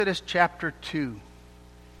Exodus chapter 2.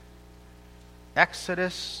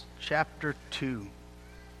 Exodus chapter 2.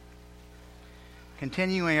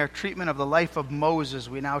 Continuing our treatment of the life of Moses,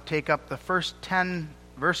 we now take up the first 10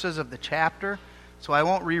 verses of the chapter, so I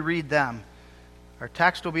won't reread them. Our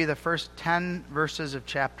text will be the first 10 verses of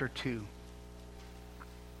chapter 2.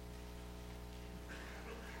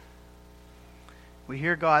 We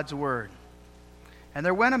hear God's word. And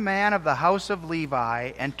there went a man of the house of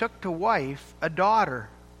Levi, and took to wife a daughter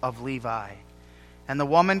of Levi. And the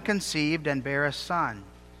woman conceived and bare a son.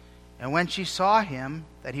 And when she saw him,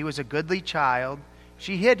 that he was a goodly child,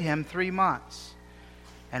 she hid him 3 months.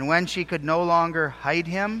 And when she could no longer hide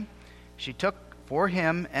him, she took for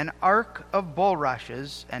him an ark of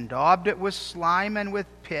bulrushes, and daubed it with slime and with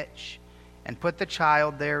pitch, and put the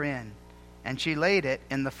child therein. And she laid it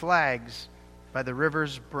in the flags by the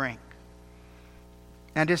river's brink.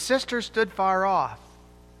 And his sister stood far off,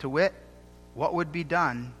 to wit, what would be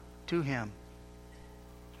done to him.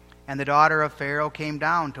 And the daughter of Pharaoh came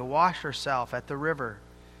down to wash herself at the river,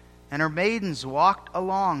 and her maidens walked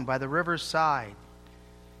along by the river's side.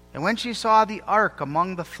 And when she saw the ark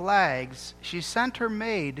among the flags, she sent her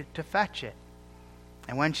maid to fetch it.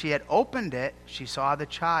 And when she had opened it, she saw the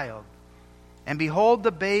child. And behold,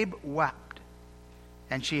 the babe wept.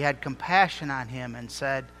 And she had compassion on him, and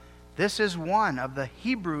said, "This is one of the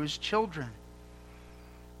Hebrews' children."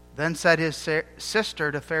 Then said his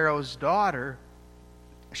sister to Pharaoh's daughter,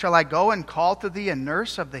 "Shall I go and call to thee a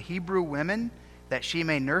nurse of the Hebrew women, that she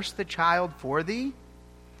may nurse the child for thee?"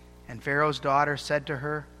 And Pharaoh's daughter said to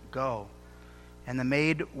her, "Go." And the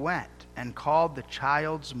maid went and called the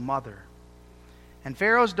child's mother. And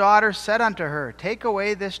Pharaoh's daughter said unto her, Take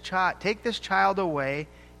this child away,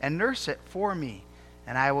 and nurse it for me,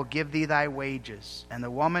 and I will give thee thy wages. And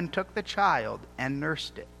the woman took the child and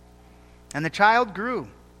nursed it. And the child grew,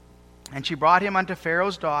 and she brought him unto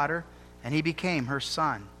Pharaoh's daughter, and he became her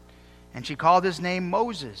son. And she called his name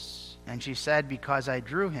Moses, and she said, Because I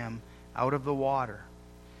drew him out of the water.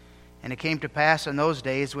 And it came to pass in those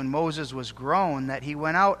days, when Moses was grown, that he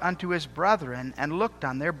went out unto his brethren, and looked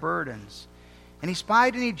on their burdens. And he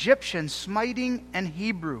spied an Egyptian smiting an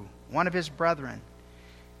Hebrew, one of his brethren.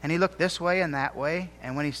 And he looked this way and that way,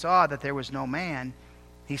 and when he saw that there was no man,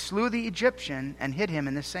 he slew the Egyptian and hid him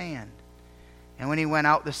in the sand. And when he went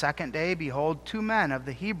out the second day, behold, 2 men of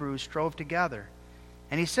the Hebrews strove together.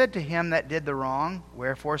 And he said to him that did the wrong,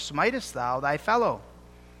 Wherefore smitest thou thy fellow?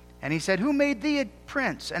 And he said, Who made thee a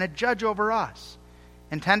prince and a judge over us?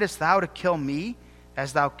 Intendest thou to kill me,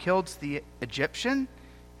 as thou killedst the Egyptian?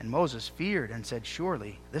 And Moses feared, and said,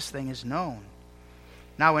 Surely this thing is known.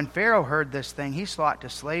 Now when Pharaoh heard this thing, he sought to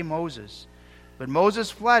slay Moses. But Moses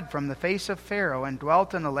fled from the face of Pharaoh, and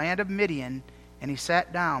dwelt in the land of Midian, and he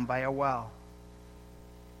sat down by a well.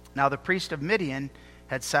 Now the priest of Midian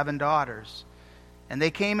had 7 daughters, and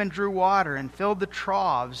they came and drew water, and filled the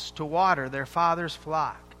troughs to water their father's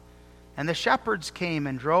flock. And the shepherds came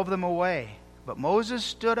and drove them away. But Moses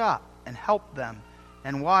stood up and helped them,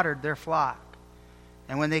 and watered their flock.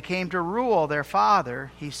 And when they came to rule their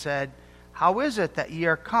father, he said, How is it that ye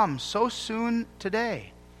are come so soon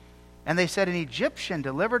today? And they said, An Egyptian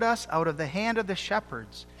delivered us out of the hand of the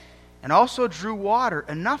shepherds, and also drew water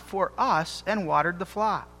enough for us, and watered the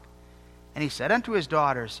flock. And he said unto his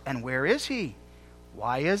daughters, And where is he?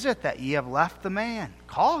 Why is it that ye have left the man?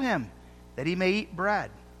 Call him, that he may eat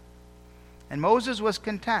bread. And Moses was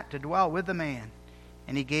content to dwell with the man.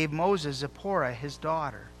 And he gave Moses Zipporah his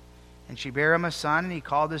daughter. And she bare him a son, and he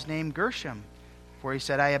called his name Gershom. For he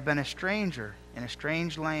said, I have been a stranger in a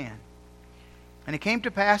strange land. And it came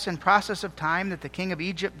to pass in process of time that the king of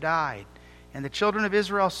Egypt died. And the children of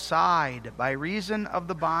Israel sighed by reason of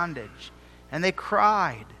the bondage. And they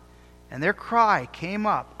cried. And their cry came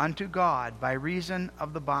up unto God by reason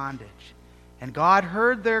of the bondage. And God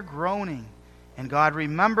heard their groaning. And God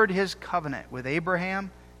remembered his covenant with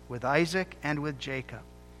Abraham, with Isaac, and with Jacob.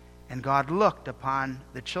 And God looked upon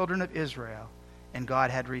the children of Israel, and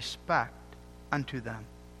God had respect unto them.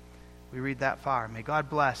 We read that far. May God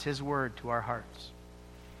bless his word to our hearts.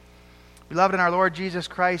 Beloved in our Lord Jesus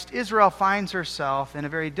Christ, Israel finds herself in a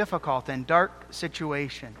very difficult and dark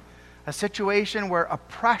situation. A situation where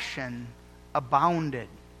oppression abounded.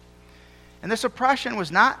 And this oppression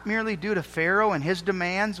was not merely due to Pharaoh and his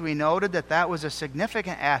demands. We noted that that was a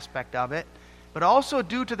significant aspect of it, but also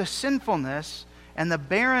due to the sinfulness and the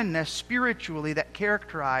barrenness spiritually that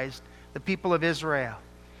characterized the people of Israel.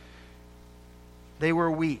 They were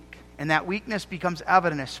weak, and that weakness becomes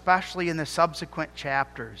evident, especially in the subsequent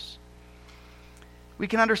chapters. We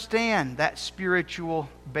can understand that spiritual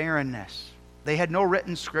barrenness. They had no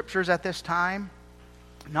written scriptures at this time,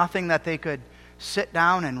 nothing that they could sit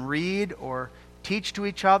down and read or teach to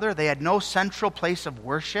each other. They had no central place of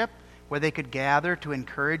worship where they could gather to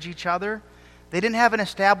encourage each other. They didn't have an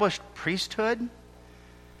established priesthood.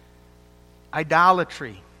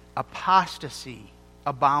 Idolatry, apostasy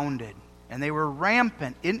abounded, and they were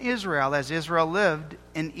rampant in Israel as Israel lived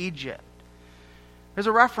in Egypt. There's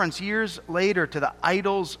a reference years later to the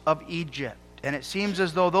idols of Egypt, and it seems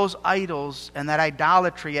as though those idols and that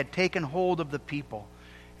idolatry had taken hold of the people,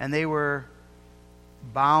 and they were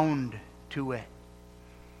bound to it.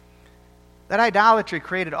 That idolatry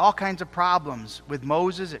created all kinds of problems with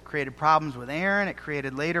Moses. It created problems with Aaron. It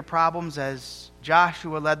created later problems as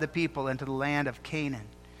Joshua led the people into the land of Canaan.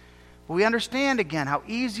 But we understand again how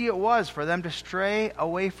easy it was for them to stray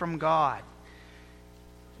away from God.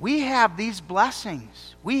 We have these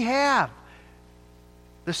blessings. We have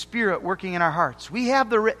the Spirit working in our hearts. We have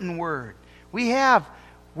the written Word. We have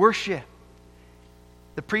worship,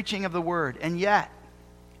 the preaching of the Word. And yet,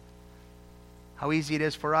 how easy it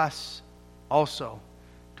is for us also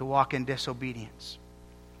to walk in disobedience.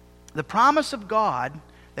 The promise of God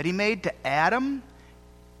that He made to Adam,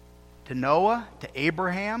 to Noah, to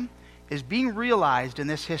Abraham, is being realized in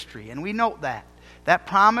this history. And we note that. That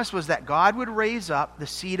promise was that God would raise up the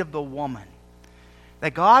seed of the woman.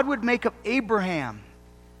 That God would make of Abraham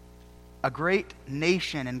a great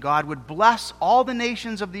nation, and God would bless all the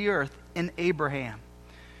nations of the earth in Abraham.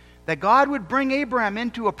 That God would bring Abraham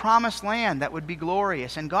into a promised land that would be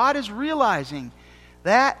glorious. And God is realizing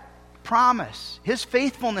that promise. His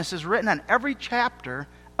faithfulness is written on every chapter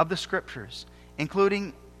of the Scriptures,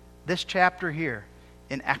 including this chapter here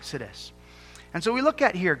in Exodus. And so we look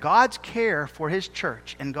at here God's care for His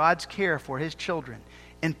church and God's care for His children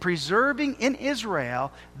in preserving in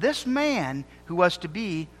Israel this man who was to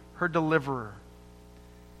be her deliverer,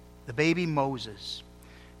 the baby Moses.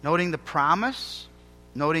 Noting the promise,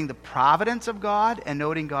 noting the providence of God, and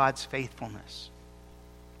noting God's faithfulness.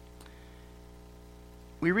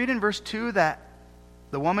 We read in verse 2 that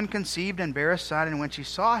the woman conceived and bare a son, and when she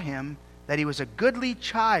saw him, that he was a goodly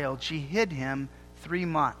child, she hid him 3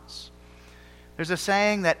 months. There's a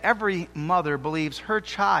saying that every mother believes her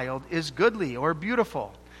child is goodly or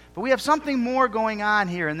beautiful. But we have something more going on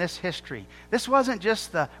here in this history. This wasn't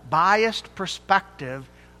just the biased perspective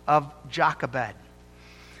of Jochebed.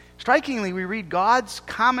 Strikingly, we read God's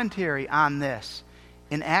commentary on this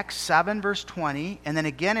in Acts 7, verse 20, and then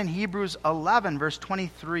again in Hebrews 11, verse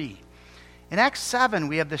 23. In Acts 7,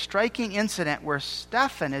 we have the striking incident where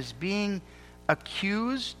Stephen is being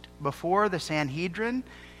accused before the Sanhedrin,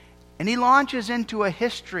 and he launches into a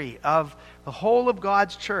history of the whole of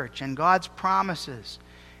God's church and God's promises.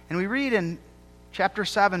 And we read in chapter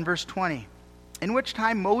 7, verse 20, in which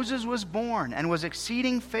time Moses was born and was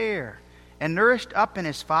exceeding fair, and nourished up in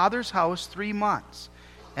his father's house 3 months.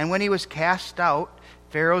 And when he was cast out,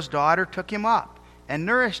 Pharaoh's daughter took him up, and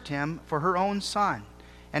nourished him for her own son.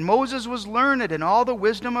 And Moses was learned in all the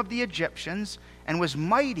wisdom of the Egyptians, and was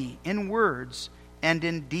mighty in words and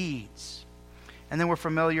in deeds. And then we're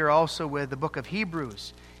familiar also with the book of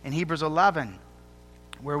Hebrews, in Hebrews 11,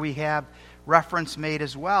 where we have reference made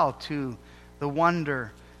as well to the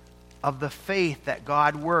wonder of the faith that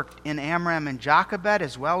God worked in Amram and Jochebed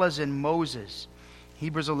as well as in Moses.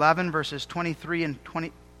 Hebrews 11 verses 23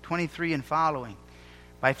 and following.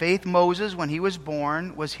 By faith Moses, when he was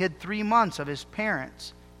born, was hid 3 months of his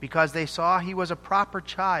parents, because they saw he was a proper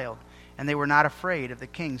child, and they were not afraid of the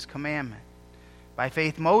king's commandment. By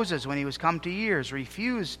faith Moses, when he was come to years,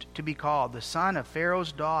 refused to be called the son of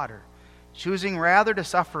Pharaoh's daughter, choosing rather to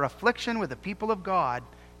suffer affliction with the people of God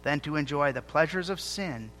than to enjoy the pleasures of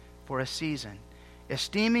sin for a season,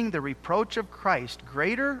 esteeming the reproach of Christ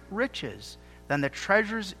greater riches than the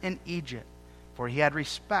treasures in Egypt, for he had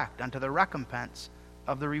respect unto the recompense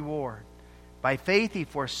of the reward. By faith he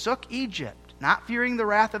forsook Egypt, not fearing the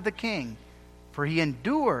wrath of the king, for he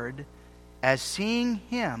endured as seeing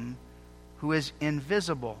him who is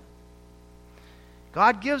invisible.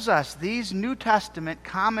 God gives us these New Testament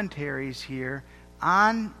commentaries here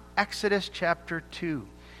on Exodus chapter 2.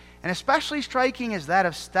 And especially striking is that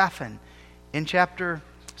of Stephen in chapter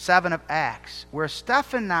 7 of Acts, where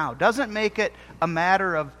Stephen now doesn't make it a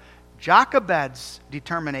matter of Jochebed's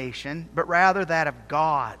determination, but rather that of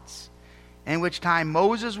God's, in which time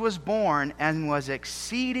Moses was born and was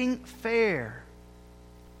exceeding fair.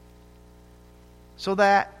 So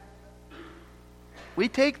that we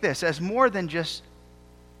take this as more than just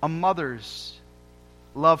a mother's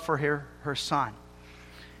love for her son.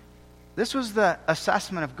 This was the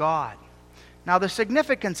assessment of God. Now, the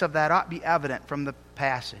significance of that ought to be evident from the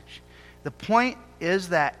passage. The point is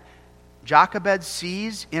that Jochebed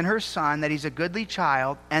sees in her son that he's a goodly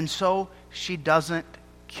child, and so she doesn't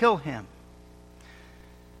kill him.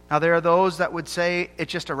 Now, there are those that would say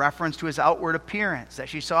it's just a reference to his outward appearance, that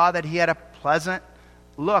she saw that he had a pleasant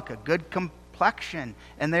look, a good complexion,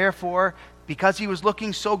 and therefore, because he was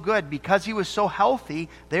looking so good, because he was so healthy,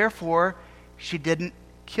 therefore, she didn't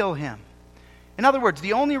kill him. In other words,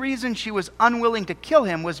 the only reason she was unwilling to kill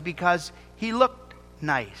him was because he looked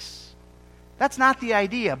nice. That's not the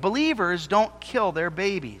idea. Believers don't kill their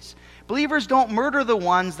babies. Believers don't murder the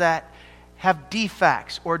ones that have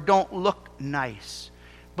defects or don't look nice.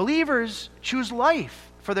 Believers choose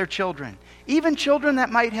life for their children. Even children that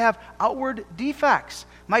might have outward defects,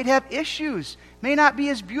 might have issues, may not be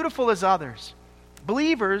as beautiful as others.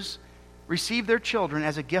 Believers receive their children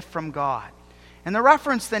as a gift from God. And the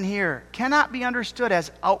reference then here cannot be understood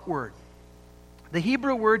as outward. The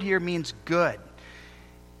Hebrew word here means good.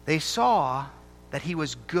 They saw that he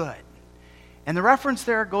was good. And the reference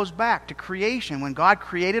there goes back to creation, when God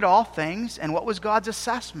created all things, and what was God's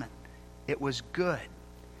assessment? It was good.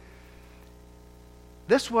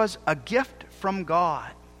 This was a gift from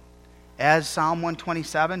God. As Psalm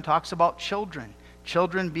 127 talks about children.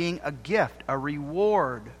 Children being a gift, a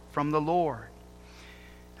reward from the Lord.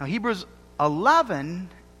 Now, Hebrews 11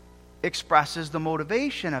 expresses the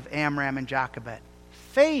motivation of Amram and Jochebed.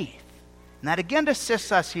 Faith. And that again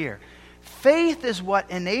assists us here. Faith is what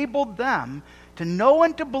enabled them to know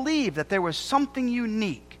and to believe that there was something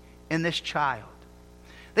unique in this child.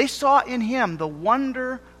 They saw in him the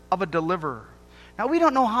wonder of a deliverer. Now, we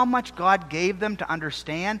don't know how much God gave them to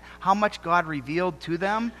understand, how much God revealed to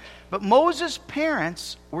them, but Moses'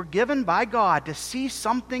 parents were given by God to see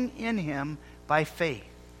something in him by faith.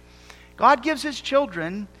 God gives his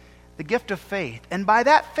children the gift of faith, and by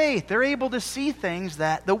that faith, they're able to see things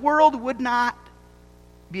that the world would not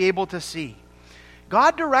be able to see.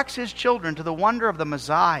 God directs his children to the wonder of the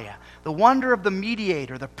Messiah, the wonder of the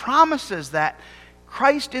mediator, the promises that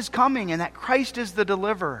Christ is coming and that Christ is the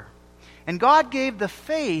deliverer. And God gave the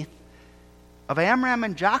faith of Amram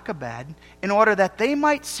and Jochebed in order that they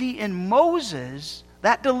might see in Moses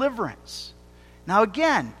that deliverance. Now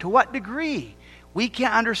again, to what degree? We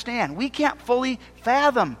can't understand. We can't fully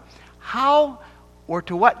fathom how or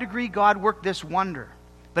to what degree God worked this wonder.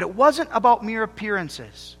 But it wasn't about mere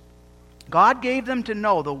appearances. God gave them to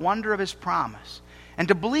know the wonder of his promise and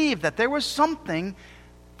to believe that there was something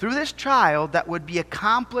through this child that would be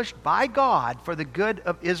accomplished by God for the good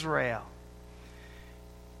of Israel.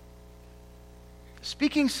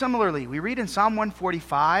 Speaking similarly, we read in Psalm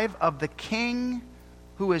 145 of the king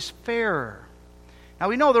who is fairer. Now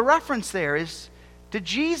we know the reference there is to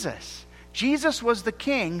Jesus. Jesus was the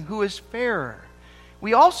king who is fairer.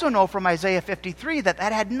 We also know from Isaiah 53 that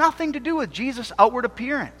that had nothing to do with Jesus' outward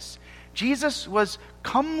appearance. Jesus was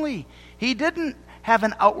comely. He didn't have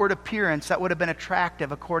an outward appearance that would have been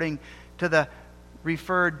attractive according to the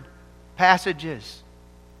referred passages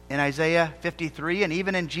in Isaiah 53, and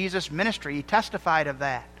even in Jesus' ministry, he testified of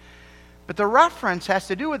that. But the reference has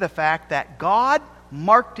to do with the fact that God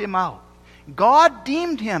marked him out. God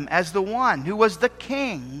deemed him as the one who was the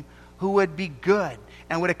king who would be good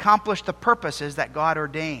and would accomplish the purposes that God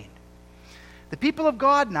ordained. The people of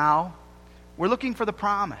God now were looking for the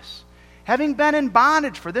promise. Having been in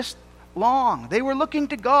bondage for this long, they were looking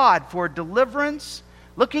to God for deliverance,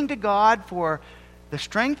 looking to God for the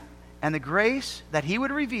strength and the grace that he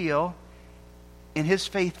would reveal in his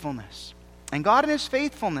faithfulness. And God in his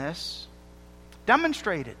faithfulness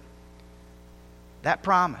demonstrated that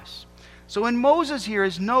promise. So when Moses here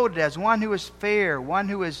is noted as one who is fair, one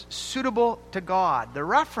who is suitable to God, the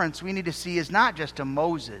reference we need to see is not just to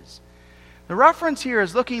Moses. The reference here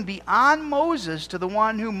is looking beyond Moses to the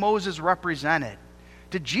one whom Moses represented,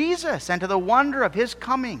 to Jesus and to the wonder of his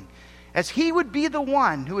coming, as he would be the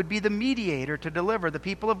one who would be the mediator to deliver the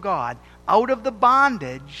people of God out of the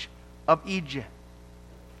bondage of Egypt.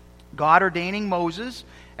 God ordaining Moses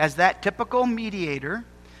as that typical mediator,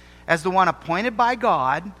 as the one appointed by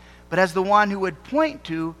God, but as the one who would point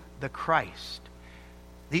to the Christ,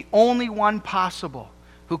 the only one possible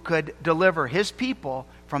who could deliver his people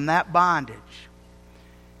from that bondage.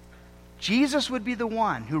 Jesus would be the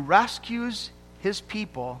one who rescues his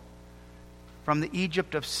people from the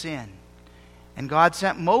Egypt of sin. And God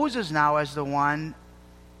sent Moses now as the one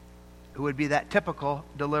who would be that typical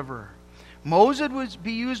deliverer. Moses would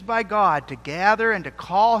be used by God to gather and to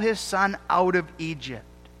call his son out of Egypt.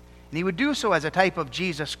 And he would do so as a type of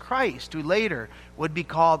Jesus Christ, who later would be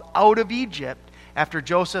called out of Egypt after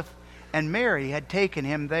Joseph and Mary had taken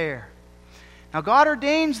him there. Now God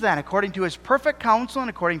ordains then, according to his perfect counsel and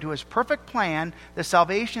according to his perfect plan, the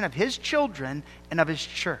salvation of his children and of his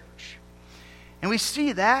church. And we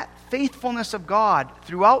see that faithfulness of God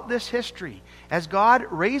throughout this history as God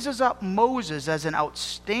raises up Moses as an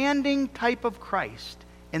outstanding type of Christ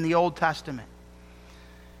in the Old Testament.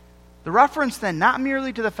 The reference then not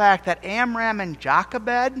merely to the fact that Amram and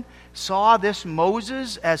Jochebed saw this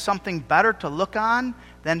Moses as something better to look on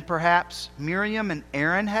than perhaps Miriam and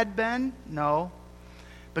Aaron had been, no.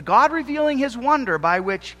 But God revealing his wonder by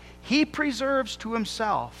which he preserves to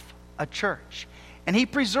himself a church. And he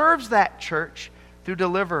preserves that church through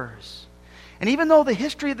deliverers. And even though the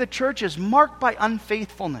history of the church is marked by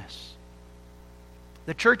unfaithfulness,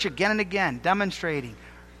 the church again and again demonstrating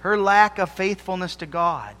her lack of faithfulness to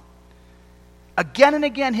God, again and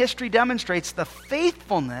again history demonstrates the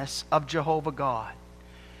faithfulness of Jehovah God.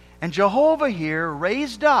 And Jehovah here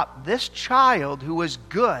raised up this child who was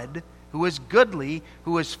good, who was goodly,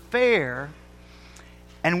 who was fair,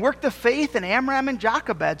 and worked the faith in Amram and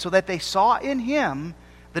Jochebed so that they saw in him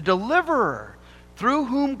the deliverer through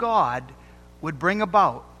whom God would bring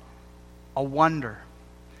about a wonder.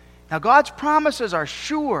 Now God's promises are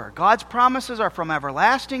sure. God's promises are from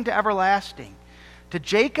everlasting to everlasting. To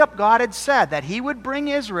Jacob, God had said that he would bring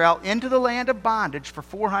Israel into the land of bondage for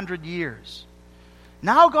 400 years.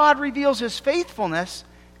 Now God reveals his faithfulness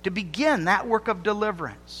to begin that work of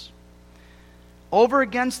deliverance. Over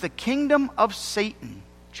against the kingdom of Satan,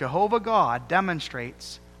 Jehovah God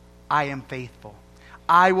demonstrates, I am faithful.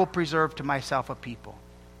 I will preserve to myself a people.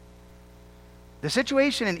 The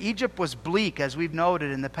situation in Egypt was bleak, as we've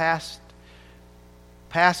noted in the past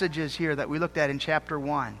passages here that we looked at in chapter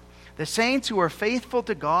 1. The saints who were faithful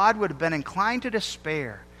to God would have been inclined to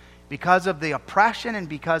despair because of the oppression and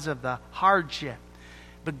because of the hardship.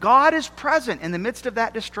 But God is present in the midst of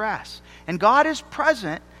that distress. And God is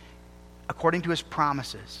present according to his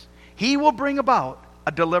promises. He will bring about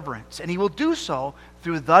a deliverance. And he will do so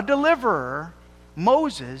through the deliverer,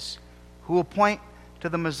 Moses, who will point to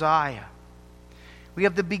the Messiah. We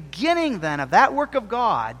have the beginning then of that work of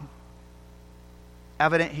God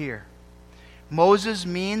evident here. Moses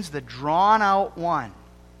means the drawn out one.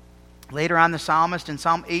 Later on, the psalmist in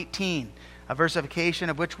Psalm 18, a versification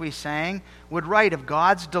of which we sang, would write of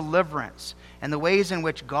God's deliverance and the ways in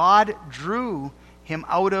which God drew him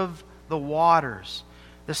out of the waters.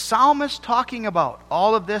 The psalmist talking about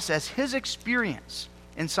all of this as his experience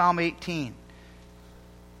in Psalm 18.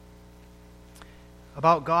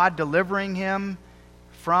 About God delivering him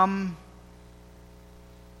from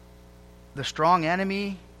the strong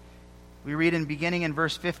enemy. We read beginning in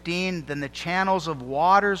verse 15, then the channels of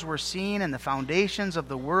waters were seen, and the foundations of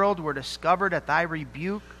the world were discovered at thy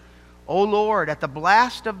rebuke. O Lord, at the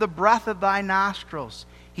blast of the breath of thy nostrils,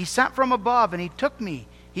 he sent from above, and he took me.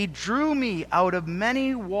 He drew me out of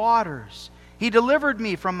many waters. He delivered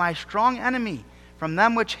me from my strong enemy, from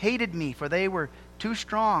them which hated me, for they were too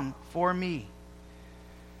strong for me.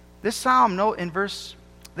 This psalm,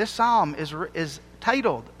 is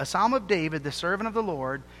titled, A Psalm of David, the servant of the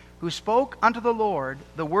Lord, who spoke unto the Lord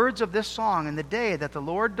the words of this song in the day that the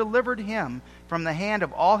Lord delivered him from the hand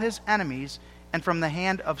of all his enemies and from the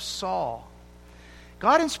hand of Saul.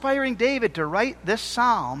 God inspiring David to write this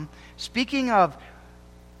psalm, speaking of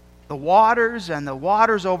the waters and the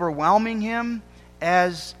waters overwhelming him,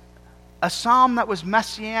 as a psalm that was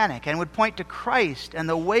messianic and would point to Christ and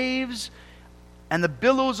the waves and the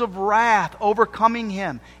billows of wrath overcoming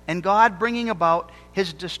him, and God bringing about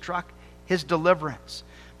his deliverance.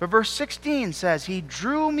 But verse 16 says, he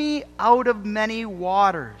drew me out of many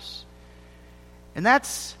waters. And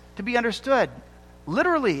that's to be understood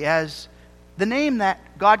literally as the name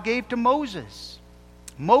that God gave to Moses.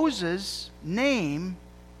 Moses' name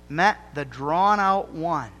meant the drawn out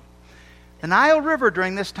one. The Nile River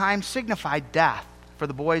during this time signified death for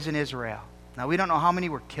the boys in Israel. Now we don't know how many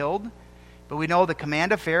were killed, but we know the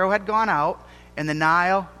command of Pharaoh had gone out, and the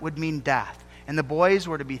Nile would mean death. And the boys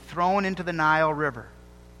were to be thrown into the Nile River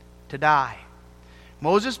to die.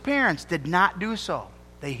 Moses' parents did not do so.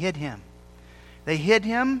 They hid him. They hid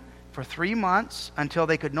him for 3 months until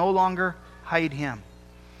they could no longer hide him.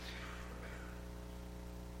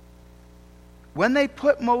 When they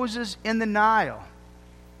put Moses in the Nile,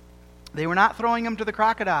 they were not throwing him to the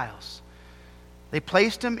crocodiles. They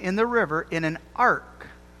placed him in the river in an ark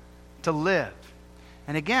to live.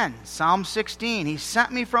 And again, Psalm 16, he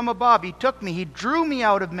sent me from above, he took me, he drew me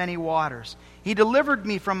out of many waters. He delivered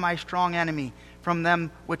me from my strong enemy, from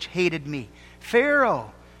them which hated me.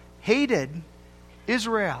 Pharaoh hated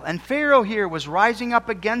Israel, and Pharaoh here was rising up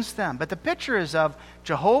against them. But the picture is of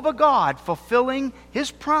Jehovah God fulfilling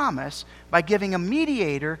his promise by giving a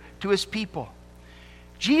mediator to his people.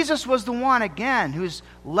 Jesus was the one, again, who's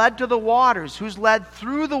led to the waters, who's led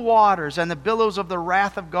through the waters and the billows of the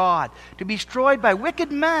wrath of God, to be destroyed by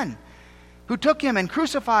wicked men who took him and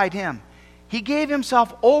crucified him. He gave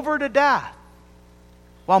himself over to death,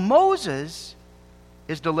 while Moses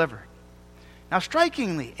is delivered. Now,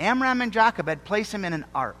 strikingly, Amram and Jochebed place him in an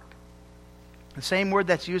ark. The same word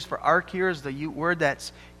that's used for ark here is the word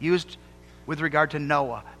that's used with regard to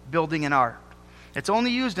Noah, building an ark. It's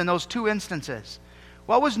only used in those two instances.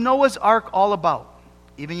 What was Noah's ark all about?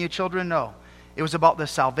 Even you children know. It was about the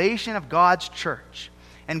salvation of God's church.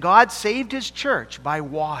 And God saved his church by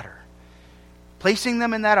water, placing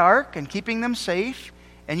them in that ark and keeping them safe,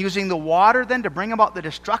 and using the water then to bring about the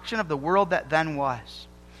destruction of the world that then was.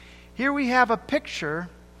 Here we have a picture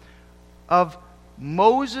of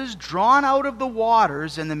Moses drawn out of the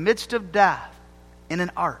waters in the midst of death in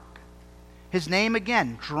an ark. His name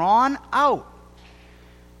again, drawn out.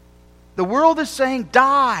 The world is saying,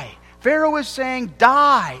 die. Pharaoh is saying,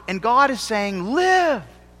 die. And God is saying, live.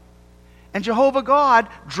 And Jehovah God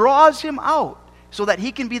draws him out so that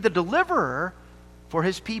he can be the deliverer for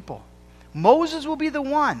his people. Moses will be the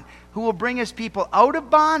one who will bring his people out of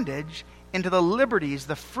bondage into the liberties,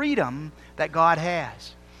 the freedom that God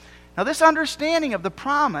has. Now, this understanding of the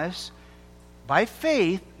promise by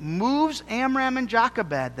faith moves Amram and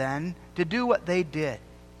Jochebed then to do what they did.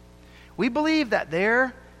 We believe that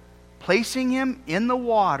their placing him in the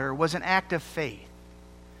water was an act of faith.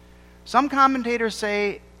 Some commentators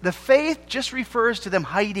say the faith just refers to them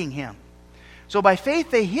hiding him. So by faith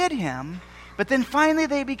they hid him, but then finally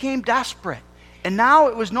they became desperate. And now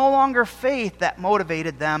it was no longer faith that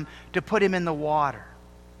motivated them to put him in the water.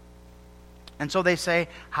 And so they say,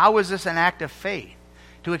 how is this an act of faith?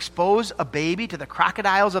 To expose a baby to the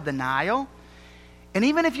crocodiles of the Nile? And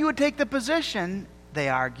even if you would take the position, they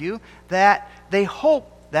argue, that they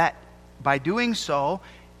hope that by doing so,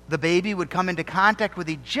 the baby would come into contact with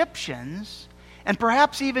Egyptians, and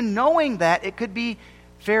perhaps even knowing that it could be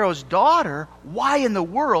Pharaoh's daughter, why in the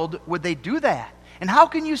world would they do that? And how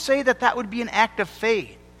can you say that that would be an act of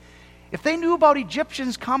faith? If they knew about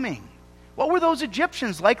Egyptians coming, what were those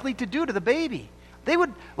Egyptians likely to do to the baby? They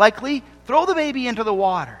would likely throw the baby into the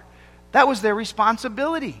water. That was their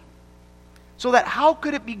responsibility. So that how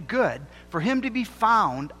could it be good for him to be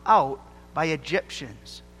found out by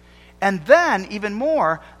Egyptians? And then, even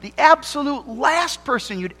more, the absolute last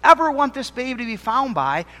person you'd ever want this baby to be found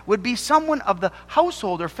by would be someone of the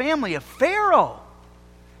household or family of Pharaoh.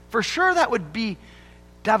 For sure that would be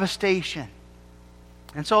devastation.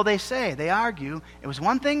 And so they argue, it was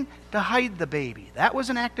one thing to hide the baby. That was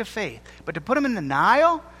an act of faith. But to put him in the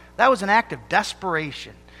Nile, that was an act of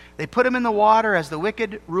desperation. They put him in the water as the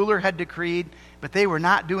wicked ruler had decreed, but they were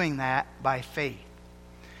not doing that by faith.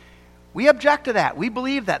 We object to that. We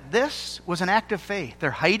believe that this was an act of faith.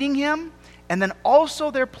 They're hiding him, and then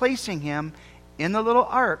also they're placing him in the little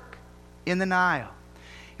ark in the Nile.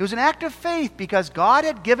 It was an act of faith because God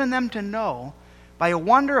had given them to know by a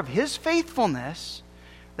wonder of his faithfulness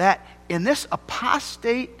that in this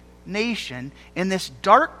apostate nation, in this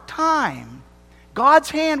dark time, God's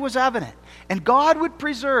hand was evident. And God would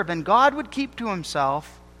preserve and God would keep to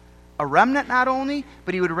himself a remnant not only,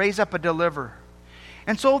 but he would raise up a deliverer.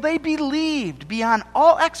 And so they believed beyond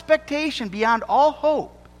all expectation, beyond all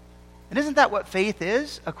hope. And isn't that what faith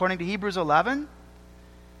is, according to Hebrews 11?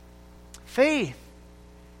 Faith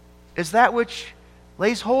is that which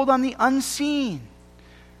lays hold on the unseen.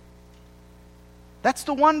 That's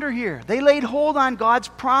the wonder here. They laid hold on God's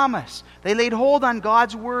promise. They laid hold on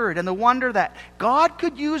God's word, and the wonder that God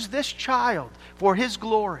could use this child for his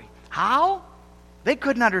glory. How? They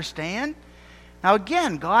couldn't understand. Now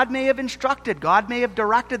again, God may have instructed, God may have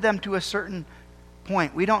directed them to a certain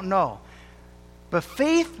point. We don't know. But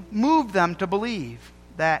faith moved them to believe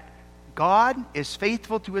that God is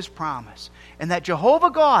faithful to his promise, and that Jehovah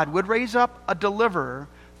God would raise up a deliverer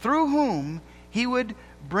through whom he would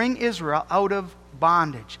bring Israel out of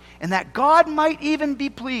bondage, and that God might even be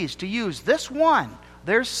pleased to use this one,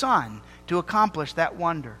 their son, to accomplish that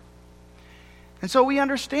wonder. And so we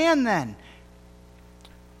understand then,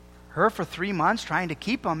 her for 3 months trying to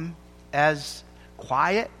keep them as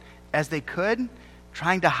quiet as they could,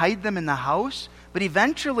 trying to hide them in the house, but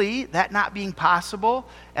eventually that not being possible,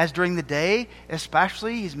 as during the day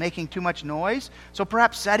especially he's making too much noise, so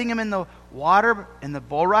perhaps setting him in the water in the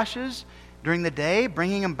bulrushes during the day,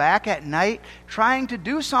 bringing him back at night, trying to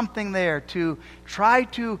do something there to try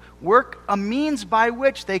to work a means by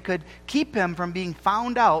which they could keep him from being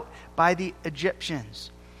found out by the Egyptians.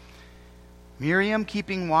 Miriam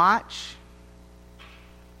keeping watch,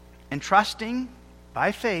 entrusting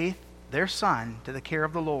by faith their son to the care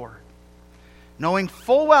of the Lord. knowing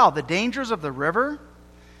full well the dangers of the river.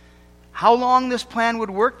 How long this plan would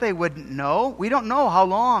work, they wouldn't know. We don't know how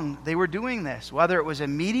long they were doing this, whether it was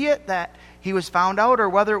immediate that he was found out or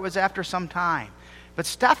whether it was after some time. But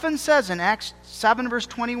Stephen says in Acts 7, verse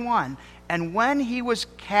 21, and when he was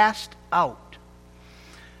cast out.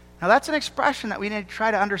 Now that's an expression that we need to try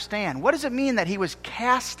to understand. What does it mean that he was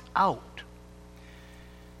cast out?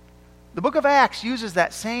 The book of Acts uses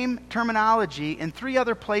that same terminology in 3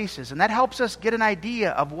 other places, and that helps us get an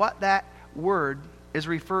idea of what that word is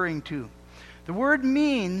referring to. The word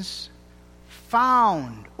means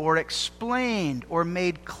found or explained or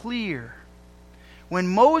made clear. When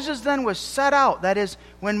Moses then was set out, that is,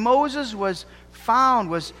 when Moses was found,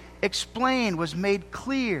 was explained, was made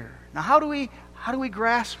clear. Now how do we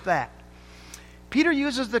grasp that? Peter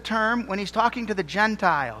uses the term when he's talking to the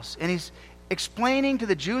Gentiles, and he's explaining to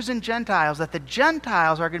the Jews and Gentiles that the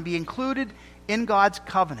Gentiles are going to be included in God's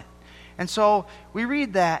covenant. And so we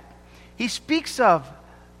read that he speaks of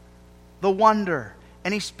the wonder,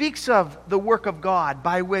 and he speaks of the work of God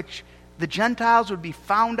by which the Gentiles would be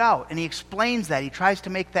found out, and he explains that. He tries to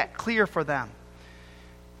make that clear for them.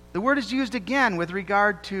 The word is used again with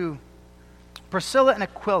regard to Priscilla and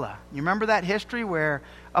Aquila. You remember that history where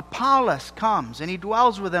Apollos comes and he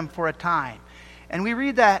dwells with them for a time. And we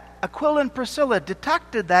read that Aquila and Priscilla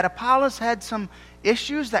detected that Apollos had some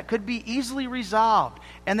issues that could be easily resolved.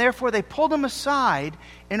 And therefore they pulled him aside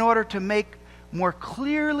in order to make more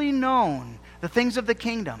clearly known the things of the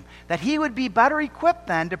kingdom, that he would be better equipped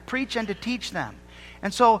then to preach and to teach them.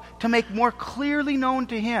 And so to make more clearly known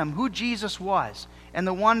to him who Jesus was and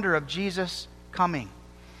the wonder of Jesus coming.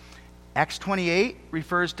 Acts 28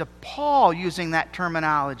 refers to Paul using that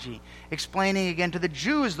terminology, explaining again to the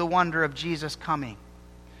Jews the wonder of Jesus coming.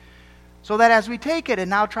 So that as we take it and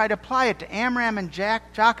now try to apply it to Amram and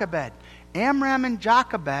Jochebed, Amram and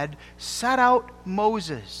Jochebed set out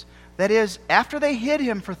Moses. That is, after they hid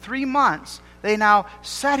him for 3 months, they now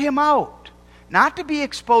set him out, not to be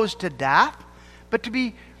exposed to death, but to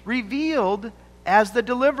be revealed as the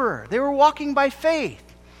deliverer. They were walking by faith.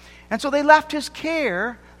 And so they left his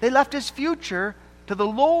care, they left his future to the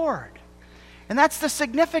Lord. And that's the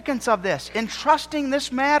significance of this, entrusting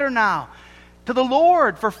this matter now to the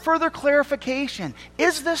Lord for further clarification.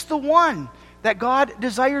 Is this the one that God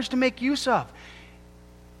desires to make use of?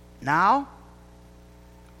 Now,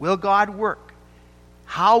 will God work?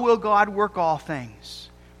 How will God work all things?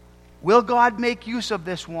 Will God make use of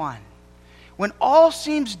this one? When all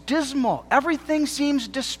seems dismal, everything seems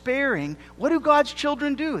despairing, what do God's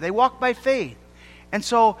children do? They walk by faith. And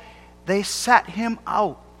so they set him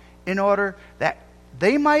out in order that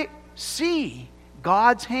they might see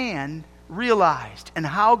God's hand realized and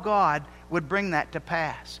how God would bring that to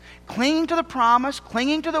pass. Clinging to the promise,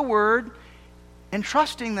 clinging to the word,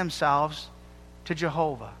 entrusting themselves to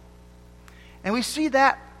Jehovah. And we see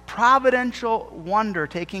that providential wonder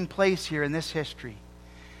taking place here in this history.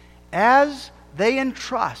 As they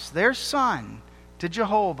entrust their son to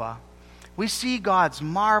Jehovah, we see God's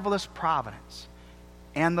marvelous providence.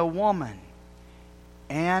 And the woman,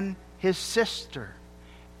 and his sister,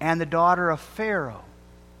 and the daughter of Pharaoh.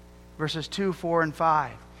 Verses 2, 4, and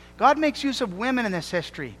 5. God makes use of women in this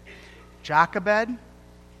history. Jochebed,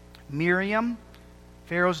 Miriam,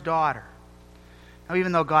 Pharaoh's daughter. Now,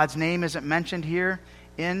 even though God's name isn't mentioned here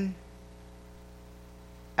in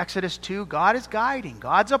Exodus 2, God is guiding.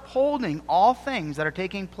 God's upholding all things that are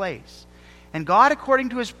taking place. And God, according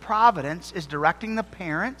to his providence, is directing the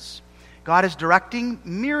parents. God is directing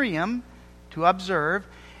Miriam to observe.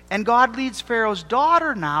 And God leads Pharaoh's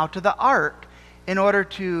daughter now to the ark in order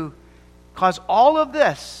to cause all of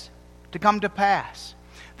this to come to pass.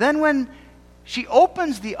 Then when she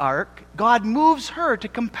opens the ark, God moves her to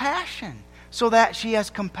compassion so that she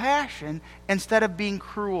has compassion instead of being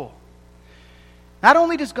cruel. Not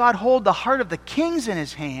only does God hold the heart of the kings in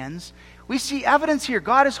his hands, we see evidence here.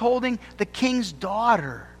 God is holding the king's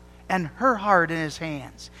daughter and her heart in his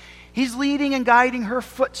hands. He's leading and guiding her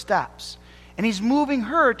footsteps, and he's moving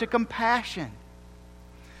her to compassion.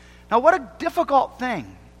 Now, what a difficult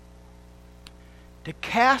thing to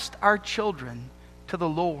cast our children to the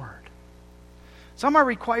Lord. Some are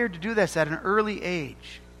required to do this at an early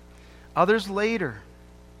age, others later.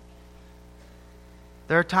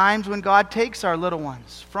 There are times when God takes our little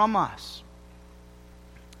ones from us.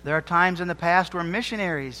 There are times in the past where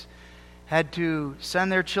missionaries had to send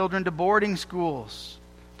their children to boarding schools.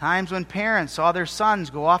 Times when parents saw their sons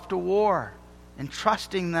go off to war,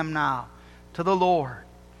 entrusting them now to the Lord.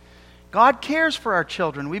 God cares for our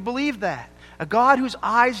children. We believe that. A God whose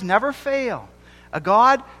eyes never fail. A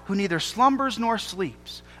God who neither slumbers nor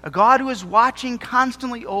sleeps. A God who is watching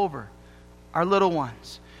constantly over our little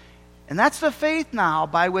ones. And that's the faith now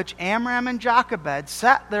by which Amram and Jochebed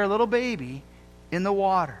set their little baby in the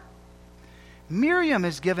water. Miriam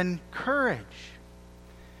is given courage.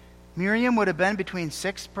 Miriam would have been between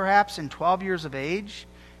 6 perhaps and 12 years of age.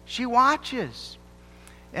 She watches.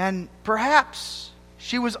 And perhaps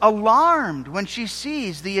she was alarmed when she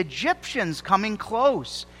sees the Egyptians coming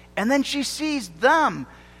close. And then she sees them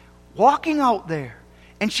walking out there.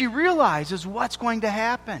 And she realizes what's going to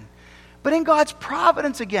happen. But in God's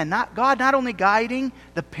providence again, God not only guiding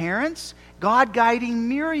the parents, God guiding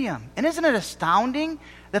Miriam. And isn't it astounding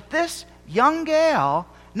that this young gal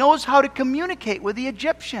knows how to communicate with the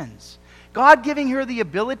Egyptians? God giving her the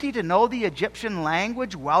ability to know the Egyptian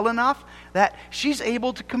language well enough that she's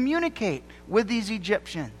able to communicate with these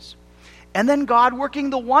Egyptians. And then God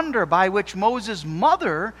working the wonder by which Moses'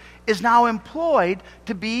 mother is now employed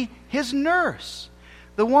to be his nurse.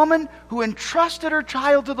 The woman who entrusted her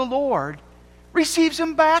child to the Lord receives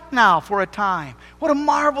him back now for a time. What a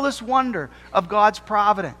marvelous wonder of God's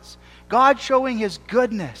providence. God showing his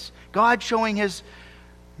goodness. God showing his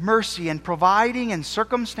mercy and providing in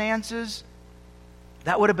circumstances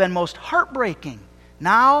that would have been most heartbreaking.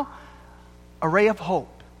 Now, a ray of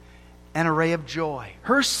hope and a ray of joy.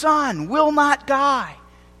 Her son will not die,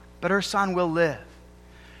 but her son will live.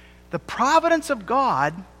 The providence of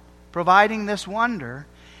God providing this wonder,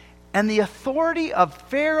 and the authority of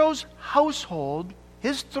Pharaoh's household,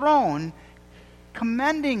 his throne,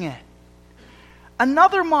 commending it.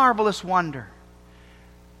 Another marvelous wonder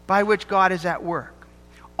by which God is at work.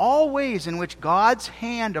 All ways in which God's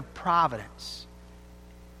hand of providence,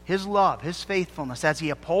 his love, his faithfulness, as he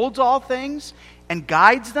upholds all things and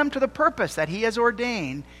guides them to the purpose that he has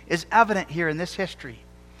ordained, is evident here in this history.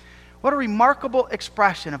 What a remarkable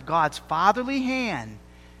expression of God's fatherly hand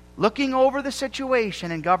looking over the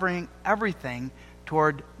situation and governing everything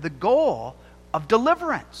toward the goal of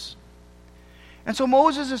deliverance. And so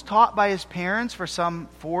Moses is taught by his parents for some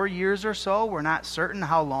 4 years or so. We're not certain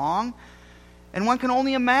how long. And one can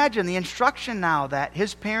only imagine the instruction now that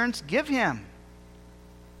his parents give him.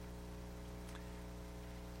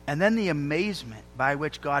 And then the amazement by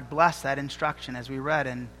which God blessed that instruction, as we read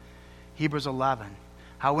in Hebrews 11.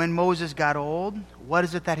 How when Moses got old, what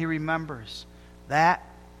is it that he remembers? That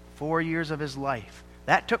 4 years of his life.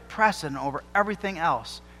 That took precedent over everything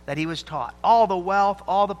else that he was taught. All the wealth,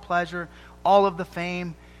 all the pleasure, all of the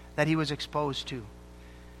fame that he was exposed to.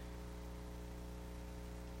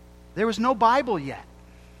 There was no Bible yet.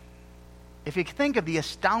 If you think of the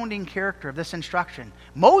astounding character of this instruction,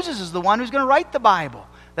 Moses is the one who's going to write the Bible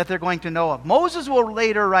that they're going to know of. Moses will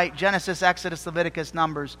later write Genesis, Exodus, Leviticus,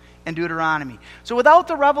 Numbers, and Deuteronomy. So without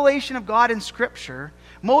the revelation of God in Scripture,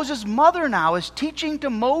 Moses' mother now is teaching to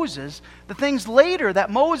Moses the things later that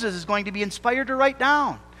Moses is going to be inspired to write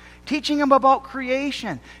down. Teaching him about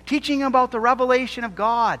creation, teaching him about the revelation of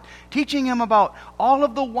God, teaching him about all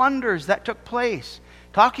of the wonders that took place,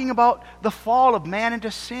 talking about the fall of man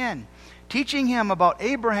into sin, teaching him about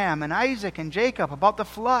Abraham and Isaac and Jacob, about the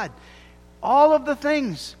flood, all of the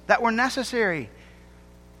things that were necessary,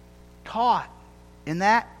 taught in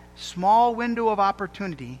that small window of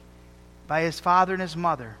opportunity by his father and his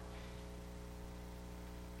mother.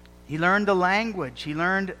 He learned the language, he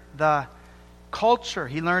learned the culture,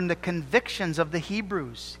 he learned the convictions of the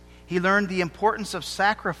Hebrews. He learned the importance of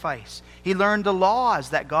sacrifice. He learned the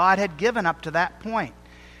laws that God had given up to that point.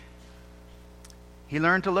 He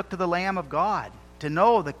learned to look to the Lamb of God, to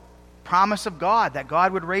know the promise of God, that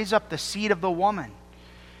God would raise up the seed of the woman,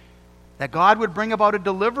 that God would bring about a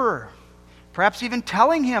deliverer, perhaps even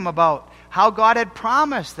telling him about how God had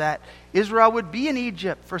promised that Israel would be in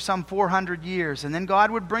Egypt for some 400 years, and then God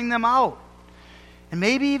would bring them out. And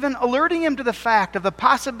maybe even alerting him to the fact of the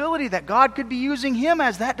possibility that God could be using him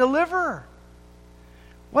as that deliverer.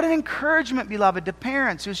 What an encouragement, beloved, to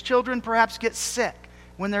parents whose children perhaps get sick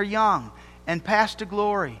when they're young and pass to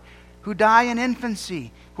glory, who die in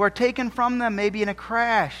infancy, who are taken from them maybe in a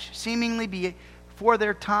crash, seemingly before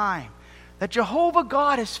their time. That Jehovah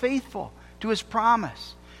God is faithful to his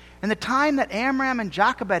promise. And the time that Amram and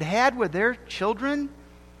Jochebed had with their children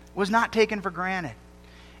was not taken for granted.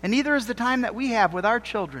 And neither is the time that we have with our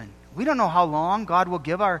children. We don't know how long God will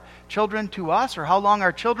give our children to us or how long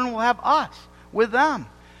our children will have us with them.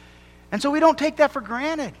 And so we don't take that for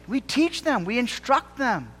granted. We teach them, we instruct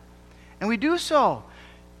them. And we do so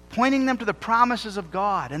pointing them to the promises of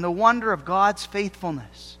God and the wonder of God's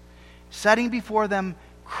faithfulness, setting before them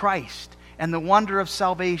Christ and the wonder of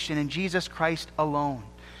salvation in Jesus Christ alone,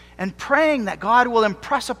 and praying that God will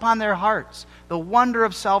impress upon their hearts the wonder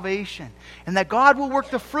of salvation, and that God will work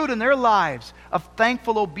the fruit in their lives of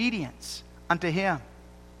thankful obedience unto him.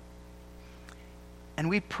 And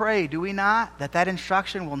we pray, do we not, that that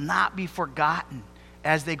instruction will not be forgotten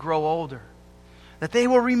as they grow older. That they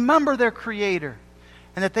will remember their Creator,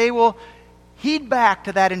 and that they will heed back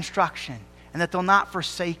to that instruction, and that they'll not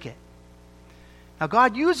forsake it. Now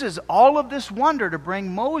God uses all of this wonder to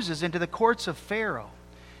bring Moses into the courts of Pharaoh.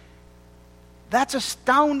 That's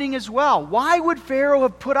astounding as well. Why would Pharaoh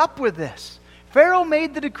have put up with this? Pharaoh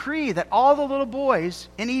made the decree that all the little boys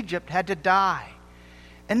in Egypt had to die.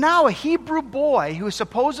 And now a Hebrew boy who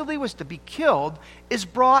supposedly was to be killed is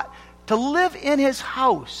brought to live in his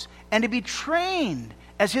house and to be trained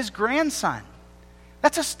as his grandson.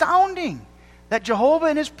 That's astounding that Jehovah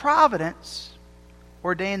in his providence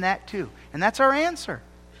ordained that too. And that's our answer.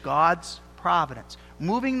 God's providence.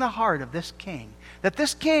 Moving the heart of this king. That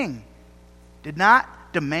this king did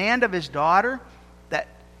not demand of his daughter that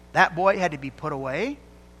that boy had to be put away,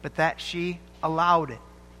 but that she allowed it.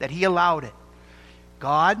 That he allowed it.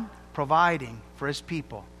 God providing for his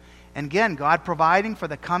people. And again, God providing for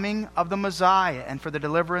the coming of the Messiah and for the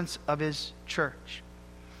deliverance of his church.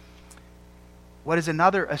 What is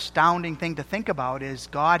another astounding thing to think about is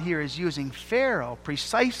God here is using Pharaoh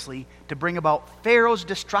precisely to bring about Pharaoh's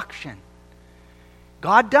destruction.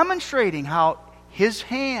 God demonstrating how his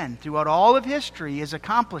hand throughout all of history is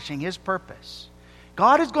accomplishing his purpose.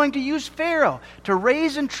 God is going to use Pharaoh to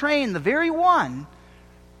raise and train the very one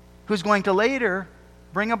who's going to later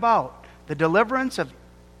bring about the deliverance of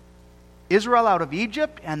Israel out of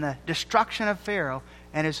Egypt and the destruction of Pharaoh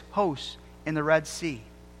and his hosts in the Red Sea.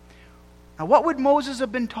 Now, what would Moses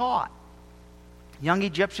have been taught? Young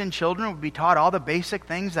Egyptian children would be taught all the basic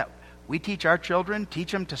things that we teach our children.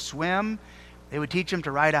 Teach them to swim. They would teach them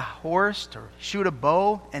to ride a horse, to shoot a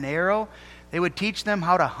bow and arrow. They would teach them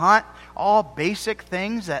how to hunt, all basic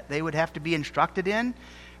things that they would have to be instructed in.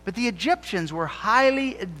 But the Egyptians were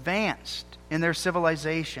highly advanced in their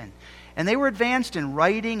civilization. And they were advanced in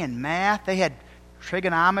writing and math. They had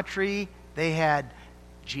trigonometry. They had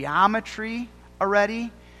geometry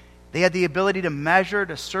already. They had the ability to measure,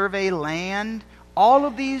 to survey land. All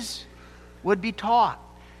of these would be taught.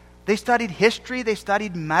 They studied history. They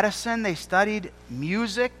studied medicine. They studied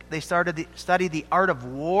music. They studied the art of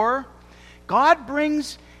war. God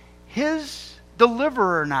brings his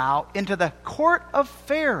deliverer now into the court of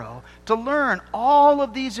Pharaoh to learn all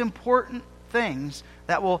of these important things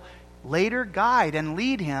that will later guide and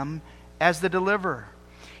lead him as the deliverer.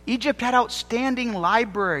 Egypt had outstanding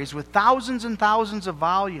libraries with thousands and thousands of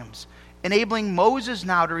volumes, enabling Moses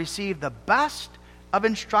now to receive the best of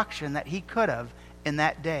instruction that he could have in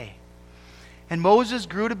that day. And Moses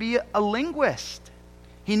grew to be a linguist.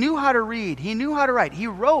 He knew how to read. He knew how to write. He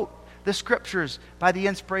wrote the scriptures by the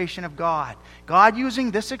inspiration of God. God using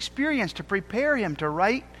this experience to prepare him to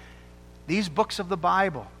write these books of the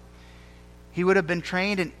Bible. He would have been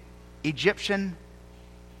trained in Egyptian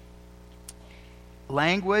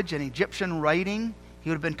language and Egyptian writing. He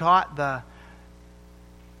would have been taught the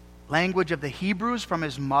language of the Hebrews from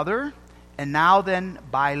his mother, and now then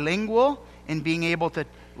bilingual in being able to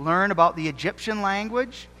learn about the Egyptian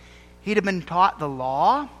language. He'd have been taught the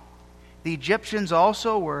law. The Egyptians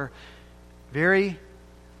also were very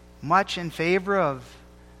much in favor of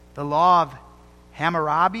the law of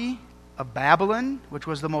Hammurabi of Babylon, which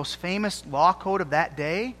was the most famous law code of that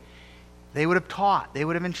day. They would have taught, they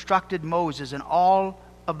would have instructed Moses in all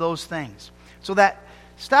of those things. So that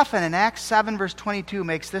Stephen in Acts 7 verse 22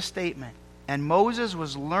 makes this statement, "And Moses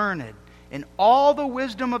was learned in all the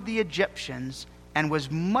wisdom of the Egyptians and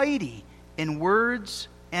was mighty in words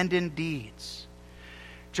and in deeds."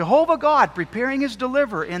 Jehovah God preparing his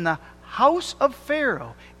deliverer in the house of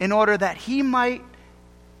Pharaoh in order that he might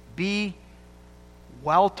be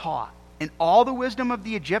well taught in all the wisdom of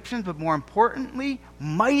the Egyptians, but more importantly,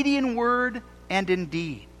 mighty in word and in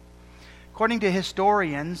deed. According to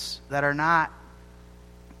historians that are not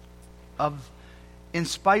of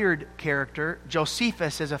inspired character,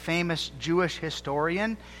 Josephus is a famous Jewish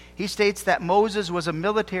historian. He states that Moses was a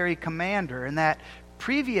military commander and that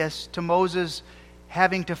previous to Moses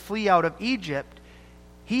having to flee out of Egypt,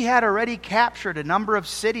 he had already captured a number of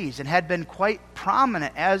cities and had been quite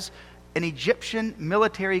prominent as an Egyptian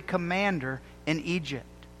military commander in Egypt.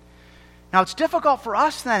 Now, it's difficult for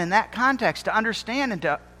us then in that context to understand and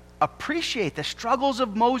to appreciate the struggles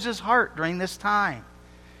of Moses' heart during this time.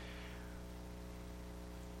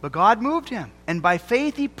 But God moved him, and by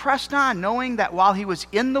faith he pressed on, knowing that while he was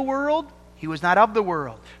in the world, he was not of the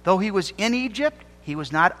world. Though he was in Egypt, he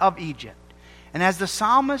was not of Egypt. And as the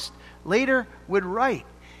psalmist later would write,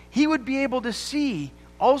 he would be able to see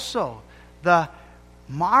also the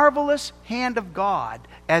marvelous hand of God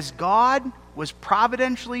as God was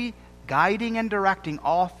providentially guiding and directing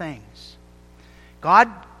all things. God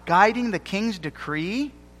guiding the king's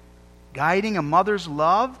decree, guiding a mother's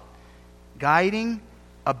love, guiding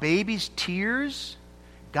a baby's tears,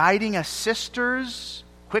 guiding a sister's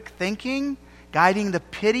quick thinking, guiding the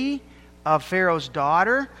pity of Pharaoh's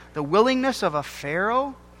daughter, the willingness of a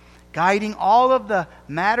Pharaoh, guiding all of the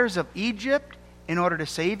matters of Egypt in order to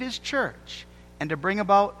save his church and to bring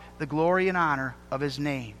about the glory and honor of his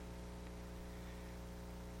name.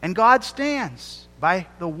 And God stands by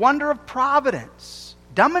the wonder of providence,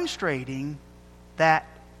 demonstrating that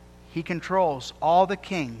he controls all the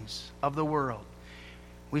kings of the world.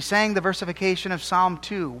 We sang the versification of Psalm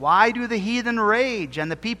 2. Why do the heathen rage and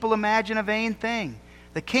the people imagine a vain thing?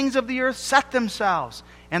 The kings of the earth set themselves,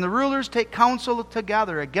 and the rulers take counsel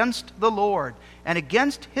together against the Lord and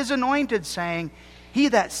against his anointed, saying, He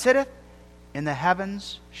that sitteth in the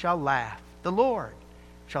heavens shall laugh. The Lord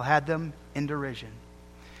shall have them in derision.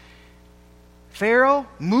 Pharaoh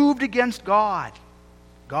moved against God,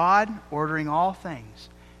 God ordering all things.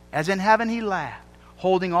 As in heaven he laughed,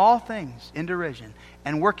 holding all things in derision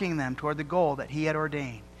and working them toward the goal that he had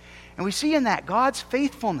ordained. And we see in that God's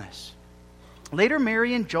faithfulness. Later,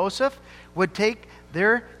 Mary and Joseph would take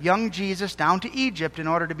their young Jesus down to Egypt in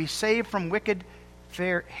order to be saved from wicked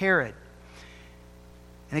Herod.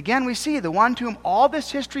 And again, we see the one to whom all this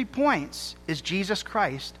history points is Jesus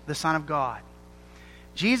Christ, the Son of God.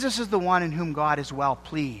 Jesus is the one in whom God is well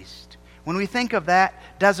pleased. When we think of that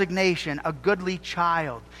designation, a goodly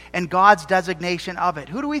child, and God's designation of it,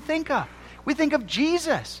 who do we think of? We think of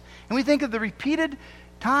Jesus. And we think of the repeated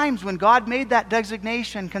times when God made that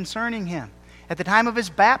designation concerning him. At the time of his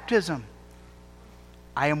baptism,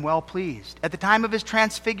 I am well pleased. At the time of his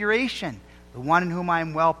transfiguration, the one in whom I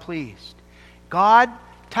am well pleased. God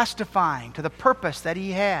testifying to the purpose that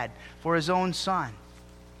he had for his own Son.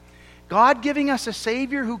 God giving us a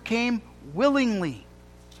Savior who came willingly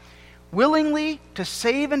to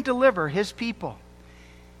save and deliver his people.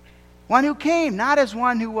 One who came not as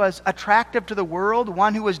one who was attractive to the world,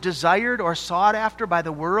 one who was desired or sought after by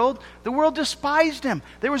the world. The world despised him.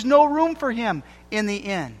 There was no room for him in the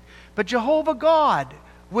inn. But Jehovah God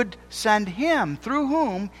would send him through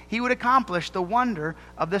whom he would accomplish the wonder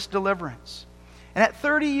of this deliverance. And at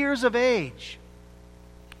 30 years of age,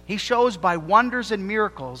 he shows by wonders and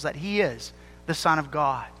miracles that he is the Son of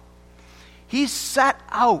God. He's set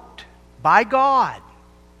out by God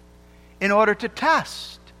in order to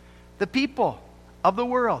test the people of the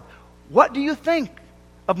world. What do you think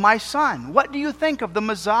of my Son? What do you think of the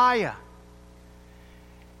Messiah?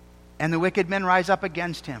 And the wicked men rise up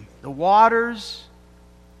against him. The waters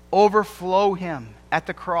overflow him at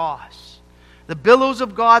the cross. The billows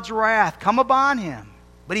of God's wrath come upon him.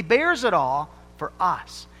 But he bears it all for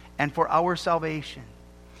us and for our salvation.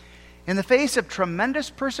 In the face of tremendous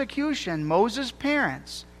persecution, Moses'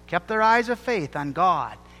 parents kept their eyes of faith on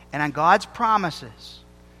God and on God's promises.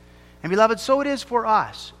 And beloved, so it is for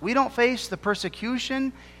us. We don't face the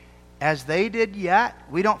persecution as they did yet.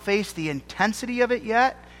 We don't face the intensity of it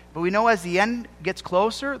yet. But we know as the end gets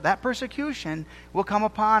closer, that persecution will come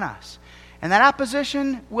upon us. And that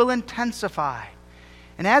opposition will intensify.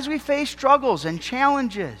 And as we face struggles and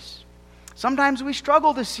challenges, sometimes we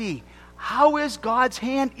struggle to see, how is God's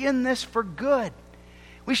hand in this for good?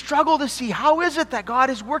 We struggle to see, how is it that God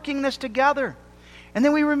is working this together? And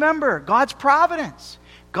then we remember God's providence.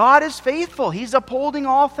 God is faithful. He's upholding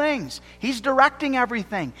all things. He's directing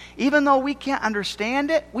everything. Even though we can't understand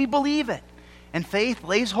it, we believe it. And faith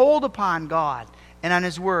lays hold upon God and on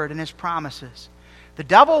his word and his promises. The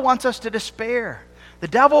devil wants us to despair. The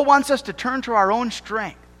devil wants us to turn to our own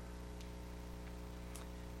strength.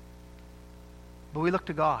 But we look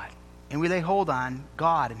to God, and we lay hold on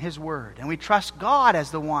God and his word, and we trust God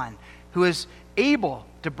as the one who is able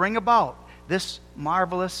to bring about this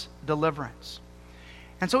marvelous deliverance.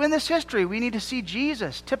 And so in this history, we need to see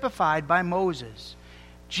Jesus typified by Moses.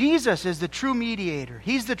 Jesus is the true mediator.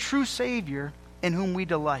 He's the true Savior in whom we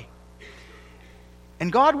delight.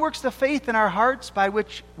 And God works the faith in our hearts by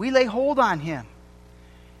which we lay hold on him.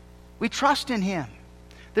 We trust in him.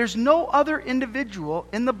 There's no other individual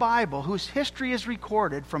in the Bible whose history is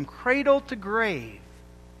recorded from cradle to grave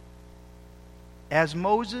as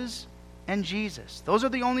Moses and Jesus. Those are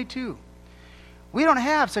the only two. We don't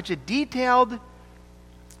have such a detailed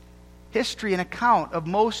history and account of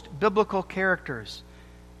most biblical characters.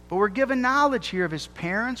 But we're given knowledge here of his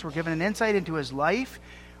parents. We're given an insight into his life.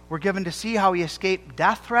 We're given to see how he escaped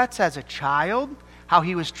death threats as a child, how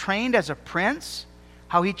he was trained as a prince,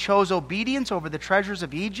 how he chose obedience over the treasures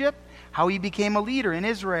of Egypt, how he became a leader in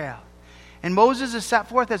Israel. And Moses is set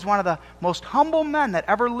forth as one of the most humble men that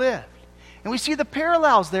ever lived. And we see the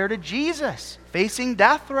parallels there to Jesus, facing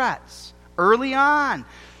death threats early on,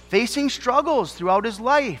 facing struggles throughout his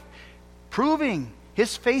life, proving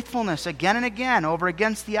his faithfulness again and again over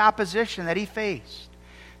against the opposition that he faced,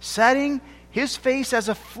 setting his face as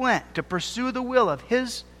a flint to pursue the will of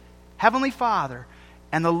his heavenly Father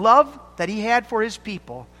and the love that he had for his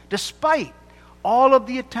people, despite all of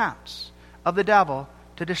the attempts of the devil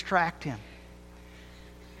to distract him.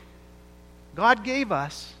 God gave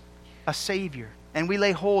us a Savior, and we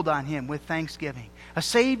lay hold on him with thanksgiving. A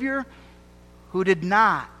Savior who did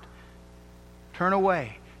not turn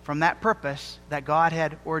away from that purpose that God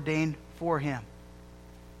had ordained for him.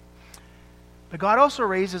 But God also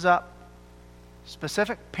raises up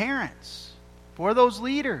specific parents for those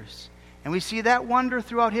leaders. And we see that wonder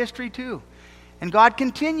throughout history too. And God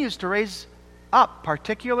continues to raise up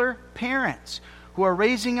particular parents who are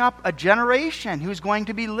raising up a generation who's going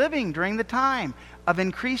to be living during the time of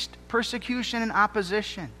increased persecution and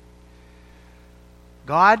opposition.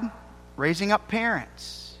 God raising up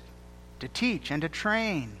parents to teach and to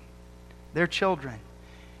train their children,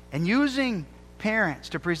 and using parents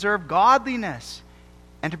to preserve godliness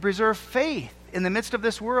and to preserve faith in the midst of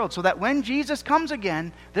this world, so that when Jesus comes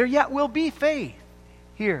again, there yet will be faith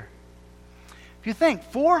here. If you think,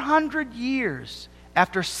 400 years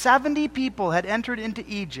after 70 people had entered into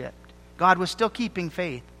Egypt, God was still keeping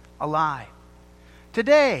faith alive.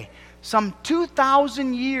 Today, some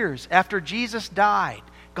 2,000 years after Jesus died,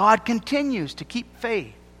 God continues to keep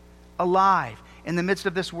faith alive in the midst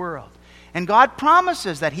of this world. And God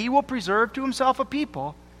promises that he will preserve to himself a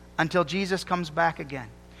people until Jesus comes back again.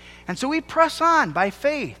 And so we press on by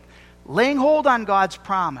faith, laying hold on God's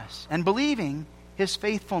promise and believing his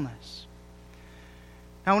faithfulness.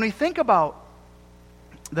 Now, when we think about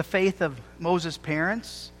the faith of Moses'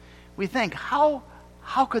 parents, we think, how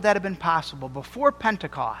could that have been possible before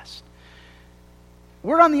Pentecost?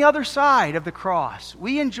 We're on the other side of the cross.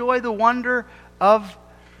 We enjoy the wonder of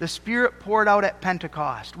the Spirit poured out at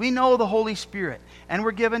Pentecost. We know the Holy Spirit, and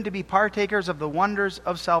we're given to be partakers of the wonders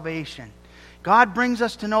of salvation. God brings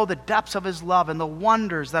us to know the depths of his love and the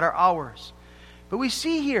wonders that are ours. But we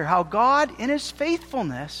see here how God, in his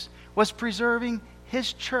faithfulness, was preserving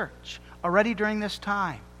his church already during this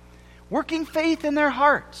time, working faith in their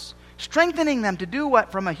hearts, strengthening them to do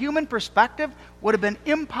what, from a human perspective, would have been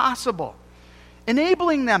impossible,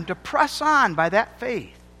 enabling them to press on by that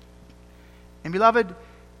faith. And beloved,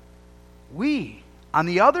 we, on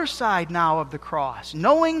the other side now of the cross,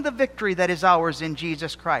 knowing the victory that is ours in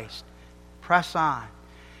Jesus Christ, press on.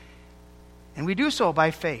 And we do so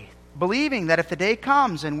by faith, believing that if the day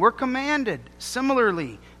comes and we're commanded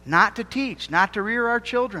similarly not to teach, not to rear our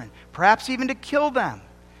children, perhaps even to kill them,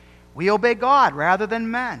 we obey God rather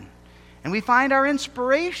than men. And we find our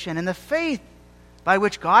inspiration in the faith by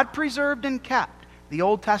which God preserved and kept the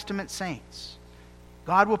Old Testament saints.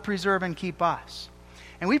 God will preserve and keep us.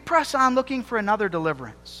 And we press on looking for another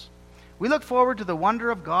deliverance. We look forward to the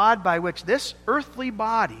wonder of God by which this earthly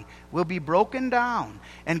body will be broken down,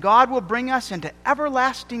 and God will bring us into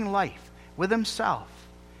everlasting life with himself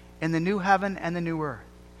in the new heaven and the new earth.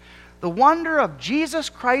 The wonder of Jesus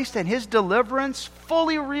Christ and his deliverance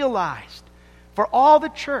fully realized for all the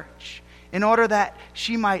church, in order that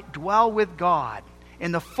she might dwell with God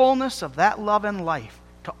in the fullness of that love and life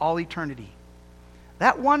to all eternity.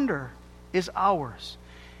 That wonder is ours.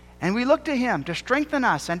 And we look to him to strengthen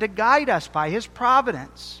us and to guide us by his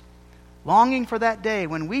providence, longing for that day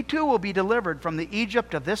when we too will be delivered from the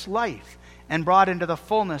Egypt of this life and brought into the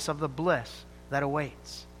fullness of the bliss that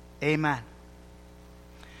awaits. Amen.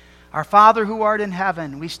 Our Father who art in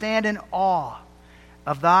heaven, we stand in awe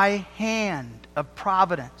of thy hand of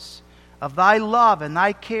providence, of thy love and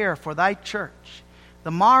thy care for thy church,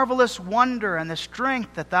 the marvelous wonder and the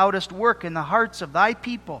strength that thou dost work in the hearts of thy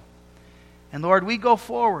people. And Lord, we go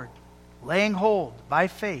forward, laying hold by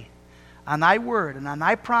faith on thy word and on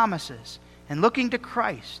thy promises, and looking to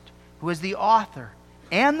Christ, who is the author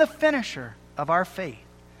and the finisher of our faith,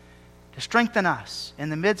 to strengthen us in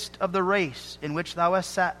the midst of the race in which thou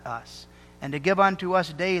hast set us, and to give unto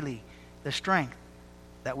us daily the strength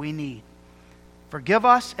that we need. Forgive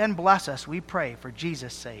us and bless us, we pray, for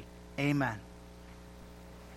Jesus' sake. Amen.